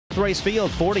Race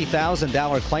field,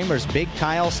 $40,000 claimers. Big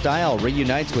Kyle Style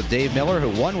reunites with Dave Miller, who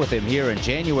won with him here in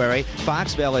January.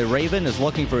 Fox Valley Raven is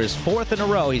looking for his fourth in a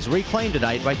row. He's reclaimed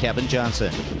tonight by Kevin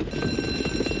Johnson.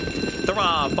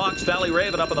 Hurrah! Fox Valley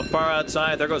Raven up on the far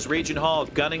outside. There goes Region Hall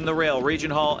gunning the rail. Region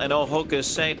Hall and Ohocus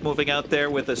Saint moving out there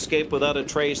with Escape Without a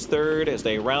Trace third as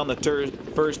they round the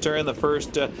first turn.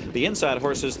 The inside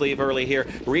horses leave early here.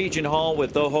 Region Hall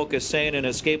with Ohocus Saint and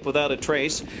Escape Without a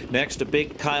Trace. Next to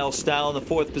Big Kyle Style in the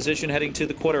fourth position heading to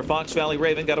the quarter. Fox Valley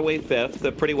Raven got away fifth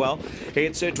pretty well.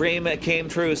 It's a Dream Came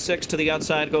True. Sixth to the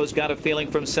outside goes Got a Feeling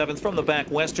from seventh. From the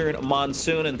back, Western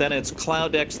Monsoon, and then it's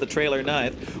Cloudex the trailer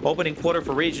ninth. Opening quarter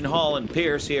for Region Hall and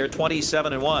Pierce here,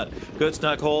 27-1. Good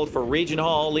snug hold for Region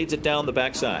Hall, leads it down the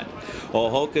backside.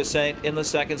 Ohocus Saint in the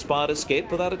second spot. Escape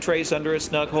Without a Trace under a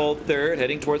snug hold third.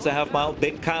 Heading towards the half mile,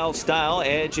 Big Kyle Style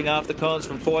edging off the cones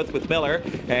from fourth with Miller,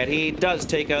 and he does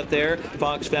take out there.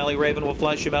 Fox Valley Raven will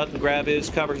flush him out and grab his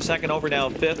cover. Second over now,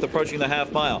 fifth, approaching the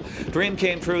half mile. Dream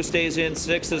Came True stays in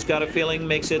sixth, has Got a Feeling,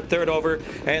 makes it third over,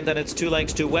 and then it's 2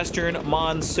 lengths to Western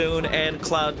Monsoon and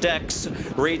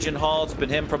Cloudex. Region Hall's been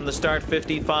him from the start,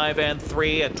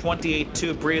 55-3 at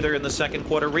 28-2 breather in the second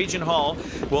quarter. Region Hall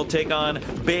will take on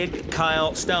Big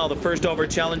Kyle Style, the first over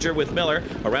challenger with Miller.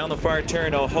 Around the far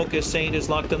turn, Ohocus Saint is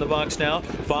locked in the box now.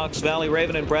 Fox Valley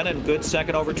Raven and Brennan, good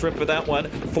second over trip for that one.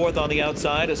 Fourth on the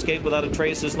outside, Escape Without a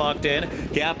Trace is locked in.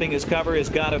 Gapping his cover has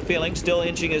Got a Feeling, still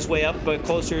inching his way up, but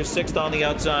closer, sixth on the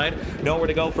outside. Nowhere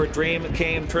to go for Dream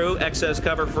Came True. Excess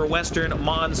cover for Western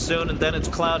Monsoon, and then it's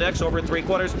Cloudex over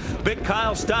 3/4. Big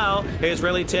Kyle Style is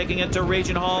really taking it to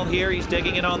Region Hall here. He's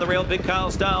digging in on the rail. Big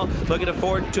Kyle Style looking to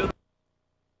forward to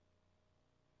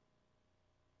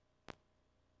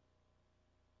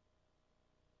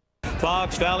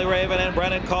Fox Valley Raven, and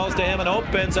Brennan calls to him and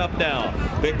opens up now.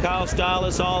 Big Kyle Style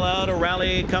is all out. A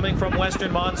rally coming from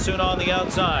Western Monsoon on the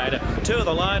outside. To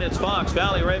the line, it's Fox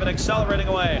Valley Raven accelerating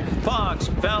away. Fox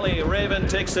Valley Raven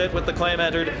takes it with the claim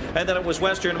entered, and then it was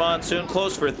Western Monsoon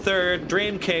close for third.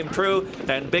 Dream Came True,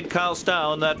 and Big Kyle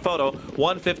Style in that photo,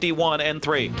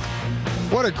 151-3.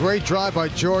 What a great drive by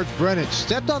George Brennan.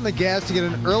 Stepped on the gas to get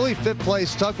an early fifth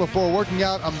place tuck before working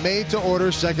out a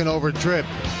made-to-order second over trip.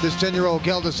 This 10-year-old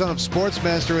gelded son of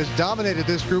Sportsmaster has dominated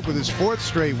this group with his fourth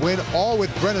straight win, all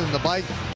with Brennan in the bike.